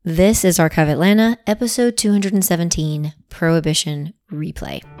This is Archive Atlanta, episode 217, Prohibition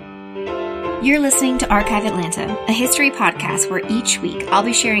Replay. You're listening to Archive Atlanta, a history podcast where each week I'll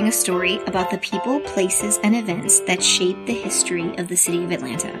be sharing a story about the people, places, and events that shape the history of the city of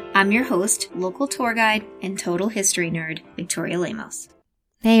Atlanta. I'm your host, local tour guide, and total history nerd, Victoria Lemos.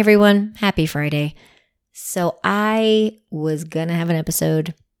 Hey everyone, happy Friday. So I was gonna have an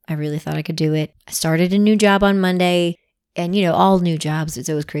episode. I really thought I could do it. I started a new job on Monday. And, all new jobs, it's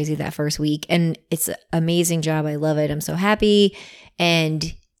always crazy that first week. And it's an amazing job. I love it. I'm so happy.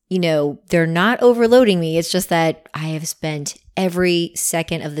 And, they're not overloading me. It's just that I have spent every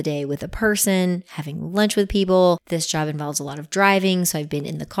second of the day with a person, having lunch with people. This job involves a lot of driving, so I've been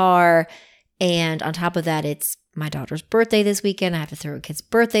in the car. And on top of that, it's my daughter's birthday this weekend. I have to throw a kid's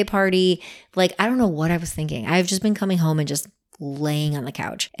birthday party. I don't know what I was thinking. I've just been coming home and just laying on the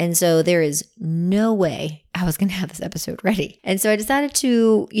couch. And so there is no way I was going to have this episode ready. And so I decided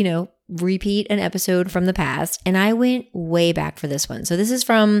to, repeat an episode from the past. And I went way back for this one. So this is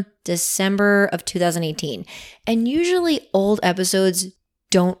from December of 2018. And usually old episodes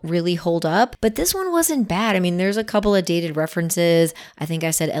don't really hold up, but this one wasn't bad. I mean, there's a couple of dated references. I think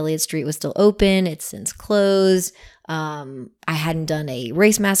I said Elliott Street was still open. It's since closed. I hadn't done a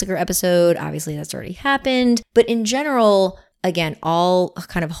race massacre episode. Obviously, that's already happened. But in general, again, all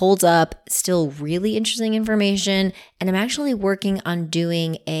kind of holds up, still really interesting information. And I'm actually working on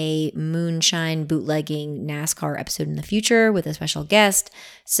doing a moonshine bootlegging NASCAR episode in the future with a special guest.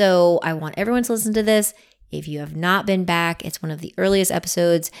 So I want everyone to listen to this. If you have not been back, it's one of the earliest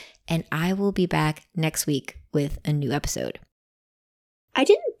episodes, and I will be back next week with a new episode. I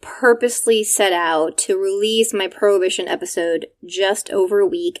didn't purposely set out to release my Prohibition episode just over a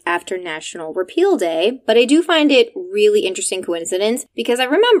week after National Repeal Day, but I do find it really interesting coincidence because I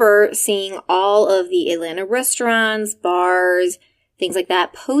remember seeing all of the Atlanta restaurants, bars, things like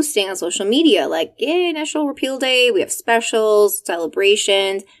that posting on social media like, yay, National Repeal Day, we have specials,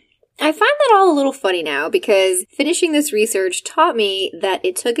 celebrations. I find that all a little funny now because finishing this research taught me that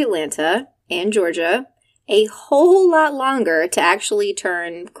it took Atlanta and Georgia a whole lot longer to actually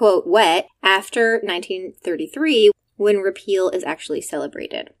turn, quote, wet after 1933 when repeal is actually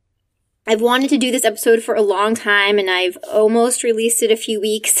celebrated. I've wanted to do this episode for a long time and I've almost released it a few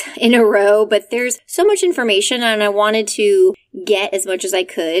weeks in a row, but there's so much information and I wanted to get as much as I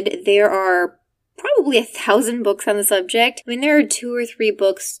could. There are probably 1,000 books on the subject. I mean, there are 2 or 3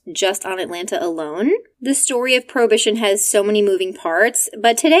 books just on Atlanta alone. The story of Prohibition has so many moving parts,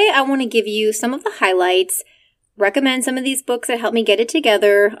 but today I want to give you some of the highlights, recommend some of these books that helped me get it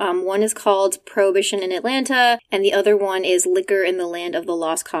together. One is called Prohibition in Atlanta, and the other one is Liquor in the Land of the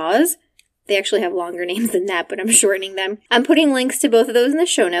Lost Cause. They actually have longer names than that, but I'm shortening them. I'm putting links to both of those in the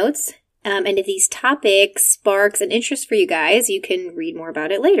show notes. And if these topics sparks an interest for you guys, you can read more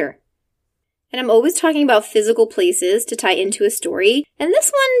about it later. And I'm always talking about physical places to tie into a story, and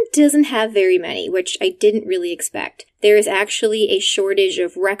this one doesn't have very many, which I didn't really expect. There is actually a shortage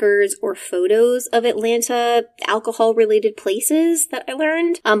of records or photos of Atlanta alcohol-related places that I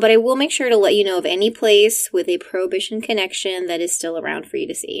learned, but I will make sure to let you know of any place with a Prohibition connection that is still around for you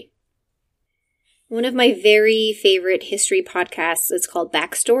to see. One of my very favorite history podcasts is called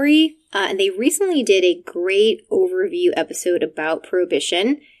Backstory, and they recently did a great overview episode about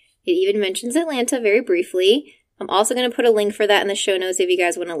Prohibition. It even mentions Atlanta very briefly. I'm also going to put a link for that in the show notes if you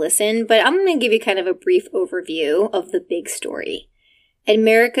guys want to listen, but I'm going to give you kind of a brief overview of the big story.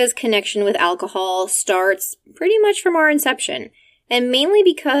 America's connection with alcohol starts pretty much from our inception, and mainly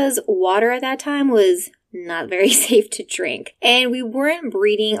because water at that time was not very safe to drink, and we weren't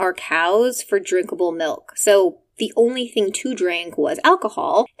breeding our cows for drinkable milk, so the only thing to drink was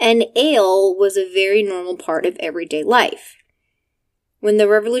alcohol, and ale was a very normal part of everyday life. When the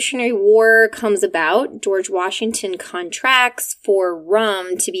Revolutionary War comes about, George Washington contracts for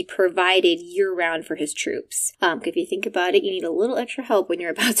rum to be provided year-round for his troops. If you think about it, you need a little extra help when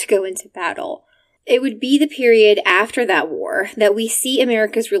you're about to go into battle. It would be the period after that war that we see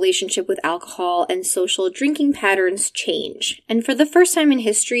America's relationship with alcohol and social drinking patterns change. And for the first time in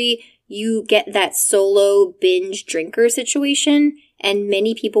history, you get that solo binge drinker situation, and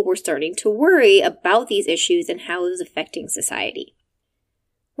many people were starting to worry about these issues and how it was affecting society.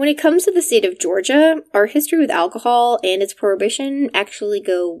 When it comes to the state of Georgia, our history with alcohol and its prohibition actually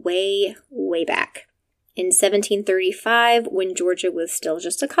go way, way back. In 1735, when Georgia was still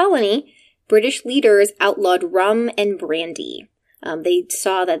just a colony, British leaders outlawed rum and brandy. They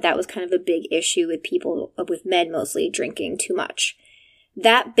saw that was kind of a big issue with men mostly, drinking too much.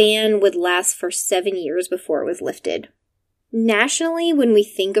 That ban would last for 7 years before it was lifted. Nationally, when we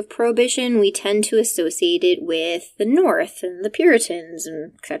think of Prohibition, we tend to associate it with the North and the Puritans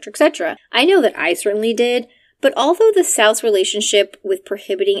and etc., etc. I know that I certainly did, but although the South's relationship with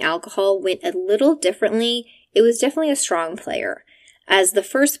prohibiting alcohol went a little differently, it was definitely a strong player. As the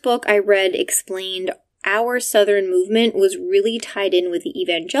first book I read explained, our Southern movement was really tied in with the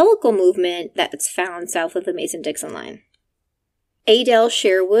evangelical movement that's found south of the Mason-Dixon line. Adele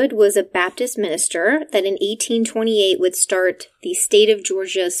Sherwood was a Baptist minister that in 1828 would start the state of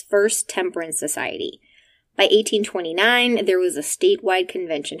Georgia's first temperance society. By 1829, there was a statewide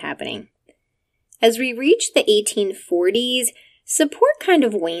convention happening. As we reach the 1840s, support kind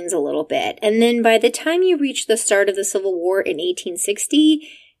of wanes a little bit, and then by the time you reach the start of the Civil War in 1860,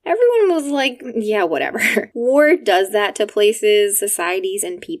 everyone was like, yeah, whatever. War does that to places, societies,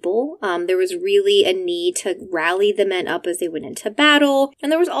 and people. There was really a need to rally the men up as they went into battle,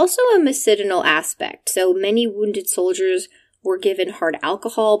 and there was also a medicinal aspect. So many wounded soldiers were given hard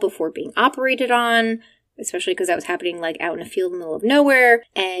alcohol before being operated on, especially because that was happening like out in a field in the middle of nowhere.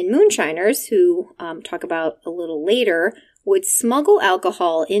 And moonshiners, who talk about a little later, would smuggle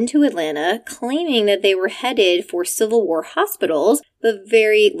alcohol into Atlanta, claiming that they were headed for Civil War hospitals, but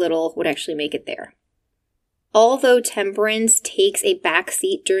very little would actually make it there. Although temperance takes a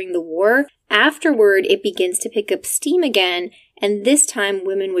backseat during the war, afterward it begins to pick up steam again, and this time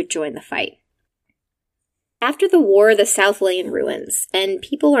women would join the fight. After the war, the South lay in ruins, and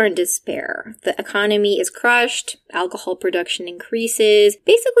people are in despair. The economy is crushed, alcohol production increases,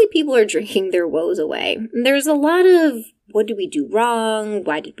 basically people are drinking their woes away. There's a lot of, what did we do wrong?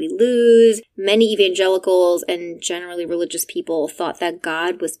 Why did we lose? Many evangelicals and generally religious people thought that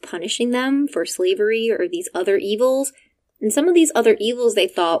God was punishing them for slavery or these other evils, and some of these other evils they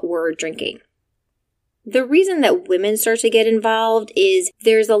thought were drinking. The reason that women start to get involved is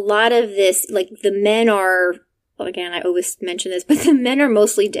there's a lot of this, like the men are, well, again, I always mention this, but the men are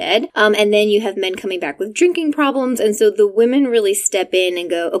mostly dead. And then you have men coming back with drinking problems. And so the women really step in and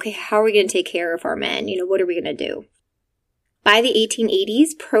go, okay, how are we going to take care of our men? What are we going to do? By the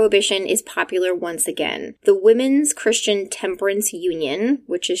 1880s, Prohibition is popular once again. The Women's Christian Temperance Union,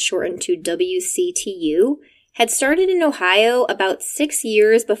 which is shortened to WCTU, had started in Ohio about 6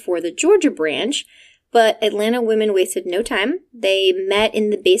 years before the Georgia branch, but Atlanta women wasted no time. They met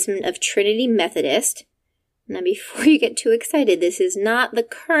in the basement of Trinity Methodist. Now, before you get too excited, this is not the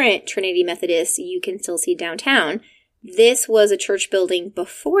current Trinity Methodist you can still see downtown. This was a church building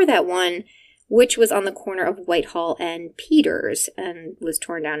before that one, which was on the corner of Whitehall and Peters and was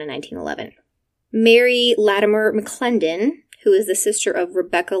torn down in 1911. Mary Latimer McClendon, who is the sister of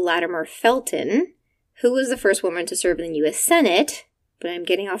Rebecca Latimer Felton, who was the first woman to serve in the U.S. Senate, but I'm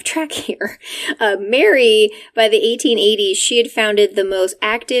getting off track here. Mary, by the 1880s, she had founded the most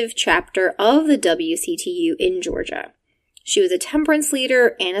active chapter of the WCTU in Georgia. She was a temperance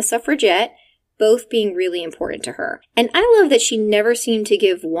leader and a suffragette, both being really important to her. And I love that she never seemed to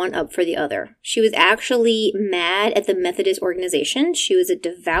give one up for the other. She was actually mad at the Methodist organization. She was a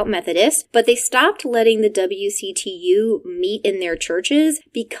devout Methodist, but they stopped letting the WCTU meet in their churches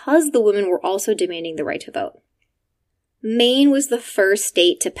because the women were also demanding the right to vote. Maine was the first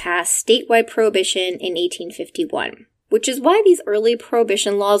state to pass statewide prohibition in 1851, which is why these early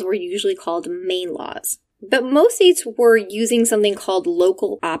prohibition laws were usually called Maine laws. But most states were using something called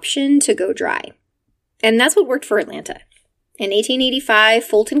local option to go dry. And that's what worked for Atlanta. In 1885,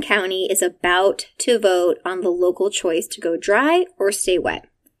 Fulton County is about to vote on the local choice to go dry or stay wet.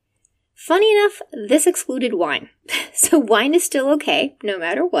 Funny enough, this excluded wine. So wine is still okay, no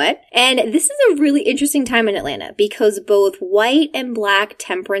matter what. And this is a really interesting time in Atlanta because both white and black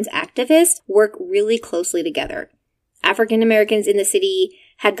temperance activists work really closely together. African Americans in the city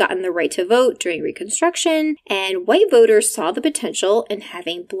had gotten the right to vote during Reconstruction, and white voters saw the potential in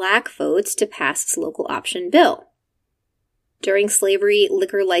having black votes to pass this local option bill. During slavery,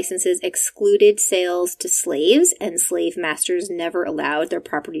 liquor licenses excluded sales to slaves, and slave masters never allowed their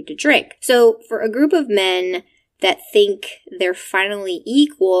property to drink. So for a group of men that think they're finally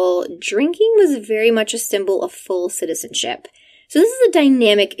equal, drinking was very much a symbol of full citizenship. So this is a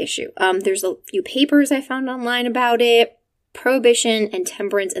dynamic issue. There's a few papers I found online about it. Prohibition and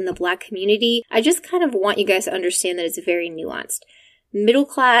temperance in the black community. I just kind of want you guys to understand that it's very nuanced. Middle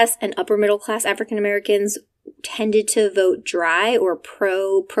class and upper middle class African Americans tended to vote dry or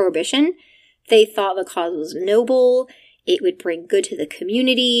pro-prohibition. They thought the cause was noble, it would bring good to the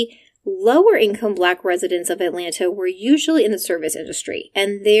community. Lower income black residents of Atlanta were usually in the service industry,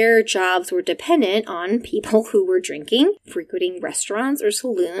 and their jobs were dependent on people who were drinking, frequenting restaurants or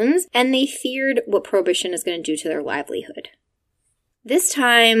saloons, and they feared what prohibition is going to do to their livelihood. This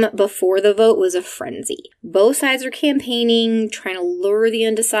time before the vote was a frenzy. Both sides are campaigning, trying to lure the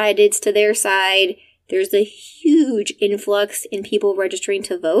undecideds to their side. There's a huge influx in people registering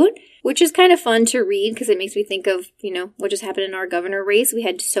to vote, which is kind of fun to read because it makes me think of, what just happened in our governor race. We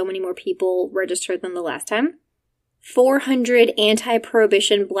had so many more people registered than the last time. 400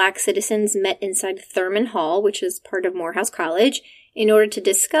 anti-prohibition Black citizens met inside Thurman Hall, which is part of Morehouse College, in order to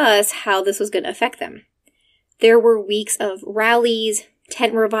discuss how this was going to affect them. There were weeks of rallies,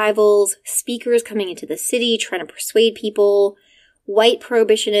 tent revivals, speakers coming into the city trying to persuade people. White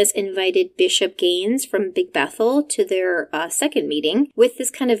prohibitionists invited Bishop Gaines from Big Bethel to their second meeting with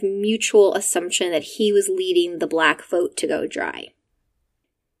this kind of mutual assumption that he was leading the Black vote to go dry.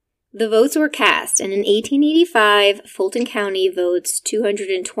 The votes were cast, and in 1885, Fulton County votes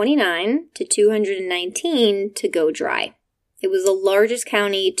 229 to 219 to go dry. It was the largest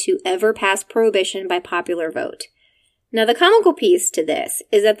county to ever pass prohibition by popular vote. Now, the comical piece to this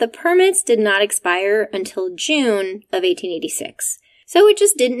is that the permits did not expire until June of 1886. So it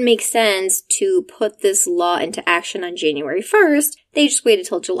just didn't make sense to put this law into action on January 1st. They just waited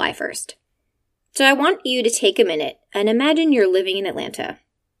till July 1st. So I want you to take a minute and imagine you're living in Atlanta.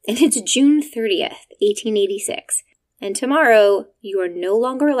 And it's June 30th, 1886. And tomorrow, you are no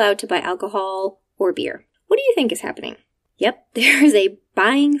longer allowed to buy alcohol or beer. What do you think is happening? Yep, there's a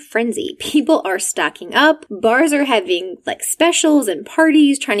buying frenzy. People are stocking up. Bars are having specials and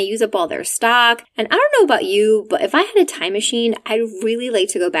parties, trying to use up all their stock. And I don't know about you, but if I had a time machine, I'd really like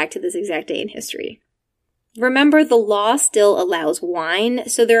to go back to this exact day in history. Remember, the law still allows wine,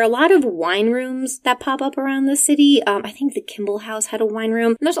 so there are a lot of wine rooms that pop up around the city. I think the Kimball House had a wine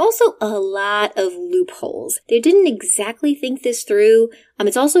room. And there's also a lot of loopholes. They didn't exactly think this through.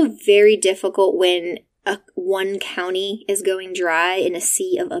 It's also very difficult when one county is going dry in a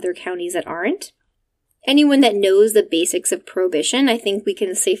sea of other counties that aren't. Anyone that knows the basics of prohibition, I think we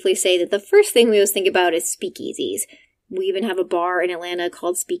can safely say that the first thing we always think about is speakeasies. We even have a bar in Atlanta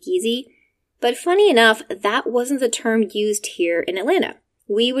called Speakeasy. But funny enough, that wasn't the term used here in Atlanta.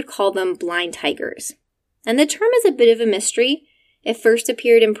 We would call them blind tigers. And the term is a bit of a mystery. It first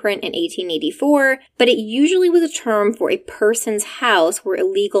appeared in print in 1884, but it usually was a term for a person's house where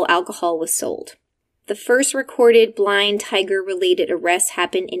illegal alcohol was sold. The first recorded blind tiger-related arrest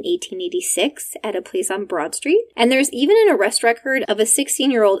happened in 1886 at a place on Broad Street. And there's even an arrest record of a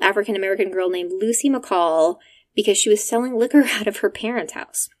 16-year-old African-American girl named Lucy McCall because she was selling liquor out of her parents'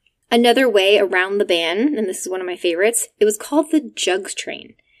 house. Another way around the ban, and this is one of my favorites, it was called the jugs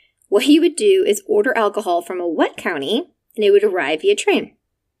train. What you would do is order alcohol from a wet county, and it would arrive via train.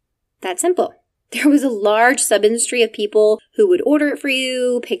 That simple. There was a large sub-industry of people who would order it for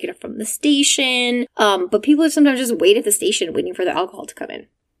you, pick it up from the station, but people would sometimes just wait at the station waiting for the alcohol to come in.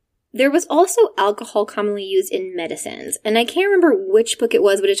 There was also alcohol commonly used in medicines, and I can't remember which book it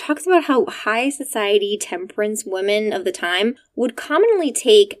was, but it talks about how high society temperance women of the time would commonly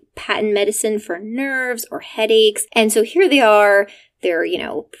take patent medicine for nerves or headaches, and so here they are. They're,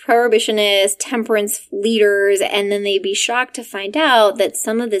 prohibitionists, temperance leaders, and then they'd be shocked to find out that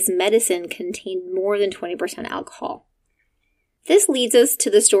some of this medicine contained more than 20% alcohol. This leads us to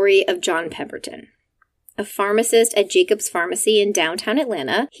the story of John Pemberton. A pharmacist at Jacob's Pharmacy in downtown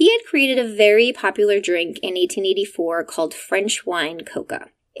Atlanta, he had created a very popular drink in 1884 called French wine coca.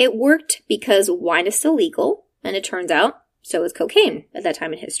 It worked because wine is still legal, and it turns out so is cocaine at that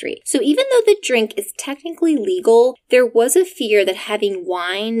time in history. So even though the drink is technically legal, there was a fear that having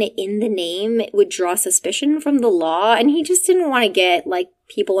wine in the name would draw suspicion from the law, and he just didn't want to get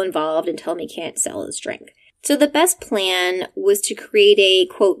people involved and tell him he can't sell his drink. So the best plan was to create a,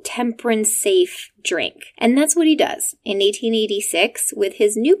 quote, temperance-safe drink. And that's what he does in 1886 with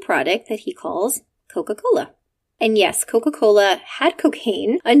his new product that he calls Coca-Cola. And yes, Coca-Cola had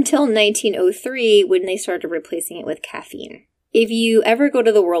cocaine until 1903 when they started replacing it with caffeine. If you ever go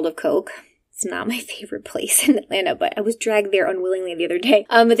to the World of Coke, it's not my favorite place in Atlanta, but I was dragged there unwillingly the other day.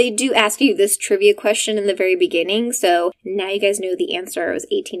 They do ask you this trivia question in the very beginning, so now you guys know the answer. It was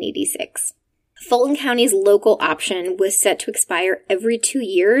 1886. Fulton County's local option was set to expire every 2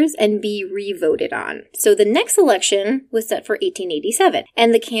 years and be re-voted on. So the next election was set for 1887,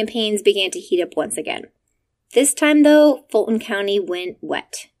 and the campaigns began to heat up once again. This time, though, Fulton County went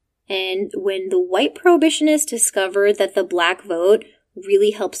wet. And when the white prohibitionists discovered that the black vote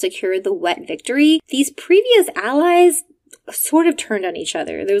really helped secure the wet victory, these previous allies sort of turned on each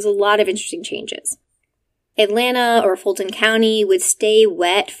other. There was a lot of interesting changes. Atlanta, or Fulton County, would stay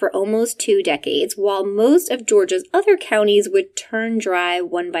wet for almost 2 decades, while most of Georgia's other counties would turn dry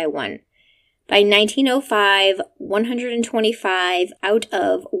one by one. By 1905, 125 out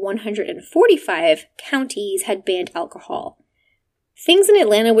of 145 counties had banned alcohol. things in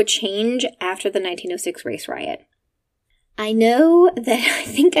Atlanta would change after the 1906 race riot. I know that I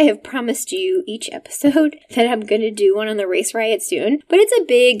think I have promised you each episode that I'm going to do one on the race riot soon, but it's a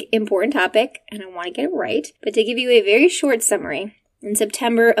big, important topic, and I want to get it right. But to give you a very short summary, in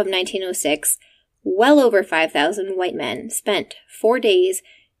September of 1906, well over 5,000 white men spent 4 days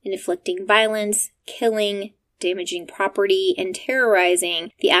in inflicting violence, killing, damaging property, and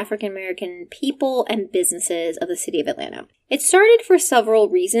terrorizing the African American people and businesses of the city of Atlanta. It started for several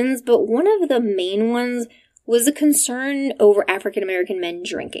reasons, but one of the main ones was a concern over African American men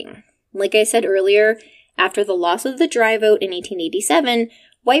drinking. Like I said earlier, after the loss of the dry vote in 1887,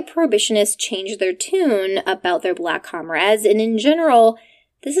 white prohibitionists changed their tune about their black comrades, and in general,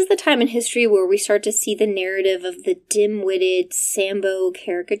 this is the time in history where we start to see the narrative of the dim-witted Sambo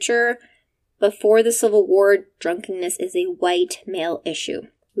caricature. Before the Civil War, drunkenness is a white male issue.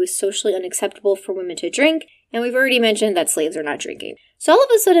 It was socially unacceptable for women to drink, and we've already mentioned that slaves are not drinking. So all of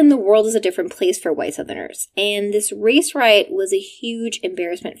a sudden, the world is a different place for white Southerners, and this race riot was a huge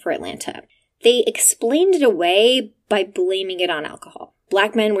embarrassment for Atlanta. They explained it away by blaming it on alcohol.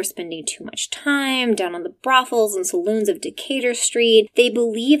 Black men were spending too much time down on the brothels and saloons of Decatur Street. They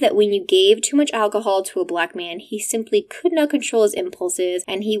believed that when you gave too much alcohol to a black man, he simply could not control his impulses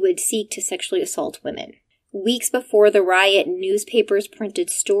and he would seek to sexually assault women. Weeks before the riot, newspapers printed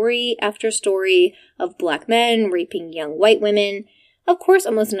story after story of black men raping young white women. Of course,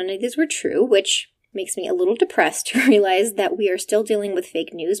 almost none of these were true, which makes me a little depressed to realize that we are still dealing with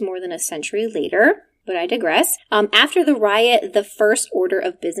fake news more than a century later. But I digress. After the riot, the first order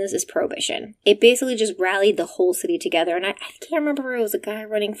of business is prohibition. It basically just rallied the whole city together. And I can't remember if it was a guy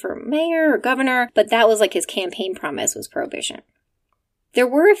running for mayor or governor, but that was like his campaign promise was prohibition. There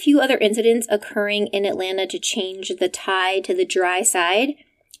were a few other incidents occurring in Atlanta to change the tide to the dry side.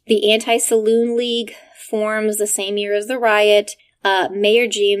 The Anti-Saloon League forms the same year as the riot. Mayor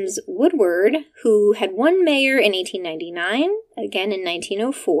James Woodward, who had won mayor in 1899, again in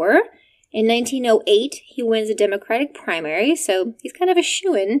 1904. In 1908, he wins a Democratic primary, so he's kind of a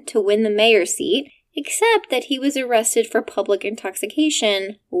shoo-in to win the mayor's seat, except that he was arrested for public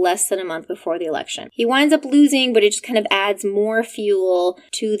intoxication less than a month before the election. He winds up losing, but it just kind of adds more fuel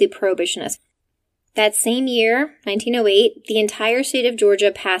to the prohibitionists. That same year, 1908, the entire state of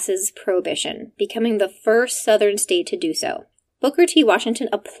Georgia passes prohibition, becoming the first southern state to do so. Booker T. Washington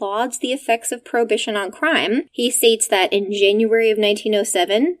applauds the effects of prohibition on crime. He states that in January of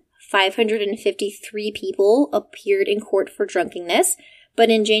 1907, 553 people appeared in court for drunkenness, but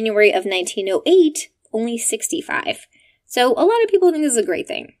in January of 1908, only 65. So a lot of people think this is a great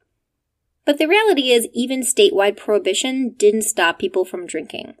thing. But the reality is, even statewide prohibition didn't stop people from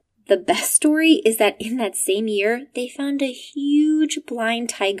drinking. The best story is that in that same year, they found a huge blind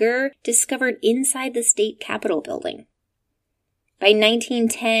tiger discovered inside the state capitol building. By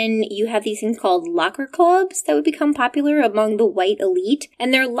 1910, you have these things called locker clubs that would become popular among the white elite,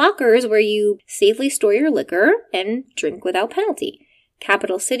 and they're lockers where you safely store your liquor and drink without penalty.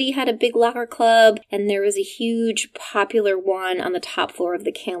 Capital City had a big locker club, and there was a huge popular one on the top floor of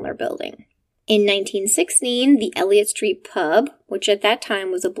the Candler building. In 1916, the Elliott Street Pub, which at that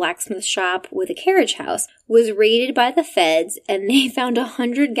time was a blacksmith shop with a carriage house, was raided by the feds, and they found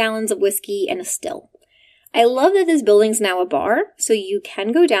 100 gallons of whiskey and a still. I love that this building's now a bar, so you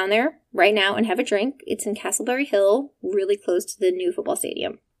can go down there right now and have a drink. It's in Castleberry Hill, really close to the new football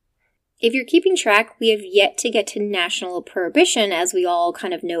stadium. If you're keeping track, we have yet to get to national prohibition as we all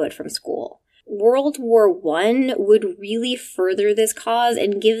kind of know it from school. World War I would really further this cause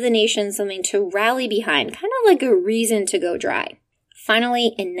and give the nation something to rally behind, kind of like a reason to go dry.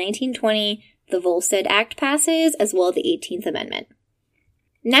 Finally, in 1920, the Volstead Act passes, as well as the 18th Amendment.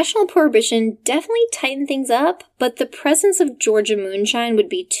 National prohibition definitely tightened things up, but the presence of Georgia moonshine would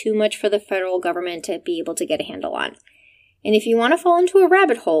be too much for the federal government to be able to get a handle on. And if you want to fall into a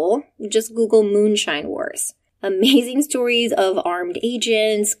rabbit hole, just Google moonshine wars. Amazing stories of armed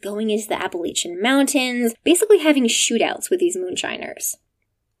agents going into the Appalachian Mountains, basically having shootouts with these moonshiners.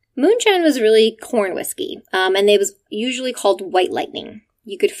 Moonshine was really corn whiskey, and it was usually called White Lightning.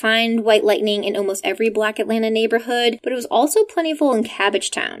 You could find White Lightning in almost every Black Atlanta neighborhood, but it was also plentiful in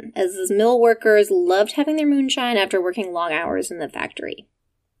Cabbagetown, as those mill workers loved having their moonshine after working long hours in the factory.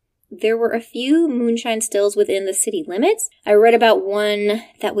 There were a few moonshine stills within the city limits. I read about one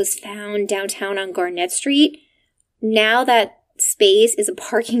that was found downtown on Garnett Street. Now that space is a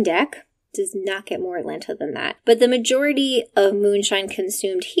parking deck. Does not get more Atlanta than that. But the majority of moonshine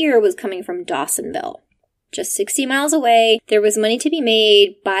consumed here was coming from Dawsonville. Just 60 miles away, there was money to be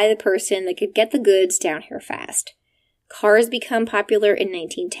made by the person that could get the goods down here fast. Cars become popular in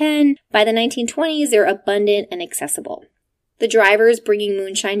 1910. By the 1920s, they're abundant and accessible. The drivers bringing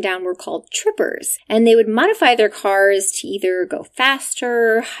moonshine down were called trippers, and they would modify their cars to either go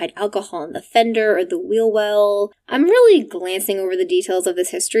faster, hide alcohol in the fender or the wheel well. I'm really glancing over the details of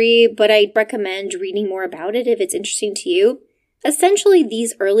this history, but I'd recommend reading more about it if it's interesting to you. Essentially,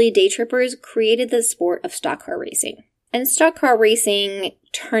 these early day trippers created the sport of stock car racing. And stock car racing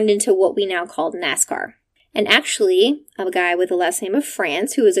turned into what we now call NASCAR. And actually, a guy with the last name of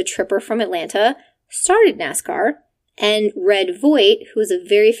France, who is a tripper from Atlanta, started NASCAR. And Red Voigt, who is a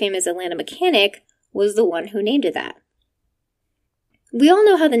very famous Atlanta mechanic, was the one who named it that. We all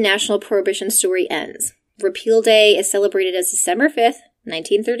know how the national prohibition story ends. Repeal Day is celebrated as December 5th,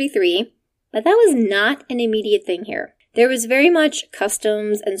 1933, but that was not an immediate thing here. There was very much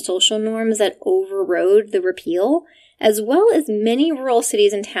customs and social norms that overrode the repeal, as well as many rural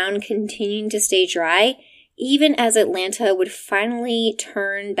cities and towns continuing to stay dry, even as Atlanta would finally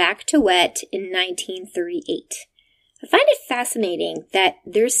turn back to wet in 1938. I find it fascinating that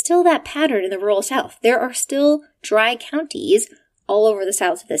there's still that pattern in the rural South. There are still dry counties all over the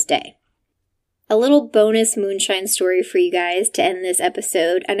South to this day. A little bonus moonshine story for you guys to end this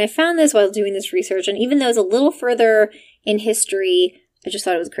episode, and I found this while doing this research, and even though it's a little further in history, I just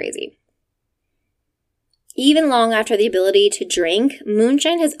thought it was crazy. Even long after the ability to drink,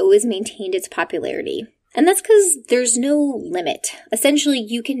 moonshine has always maintained its popularity. And that's because there's no limit. Essentially,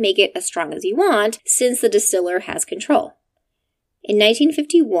 you can make it as strong as you want since the distiller has control. In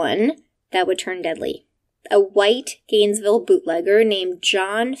 1951, that would turn deadly. A white Gainesville bootlegger named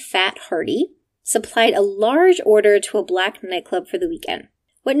John Fat Hardy supplied a large order to a black nightclub for the weekend.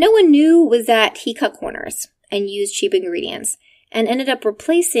 What no one knew was that he cut corners and used cheap ingredients and ended up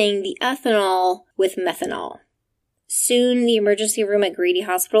replacing the ethanol with methanol. Soon, the emergency room at Grady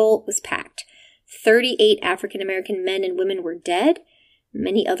Hospital was packed. 38 African-American men and women were dead.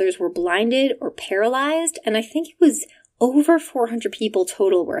 Many others were blinded or paralyzed, and I think it was over 400 people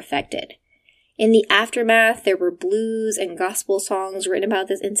total were affected. In the aftermath, there were blues and gospel songs written about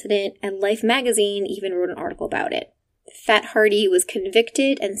this incident, and Life magazine even wrote an article about it. Fat Hardy was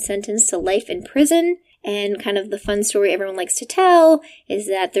convicted and sentenced to life in prison, and kind of the fun story everyone likes to tell is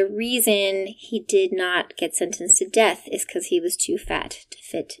that the reason he did not get sentenced to death is because he was too fat to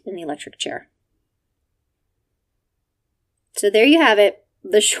fit in the electric chair. So there you have it,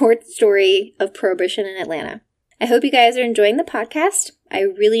 the short story of Prohibition in Atlanta. I hope you guys are enjoying the podcast. I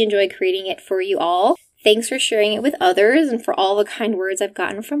really enjoy creating it for you all. Thanks for sharing it with others and for all the kind words I've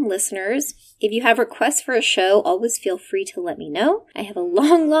gotten from listeners. If you have requests for a show, always feel free to let me know. I have a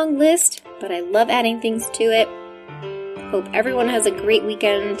long list, but I love adding things to it. Hope everyone has a great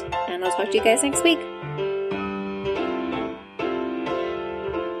weekend, and I'll talk to you guys next week.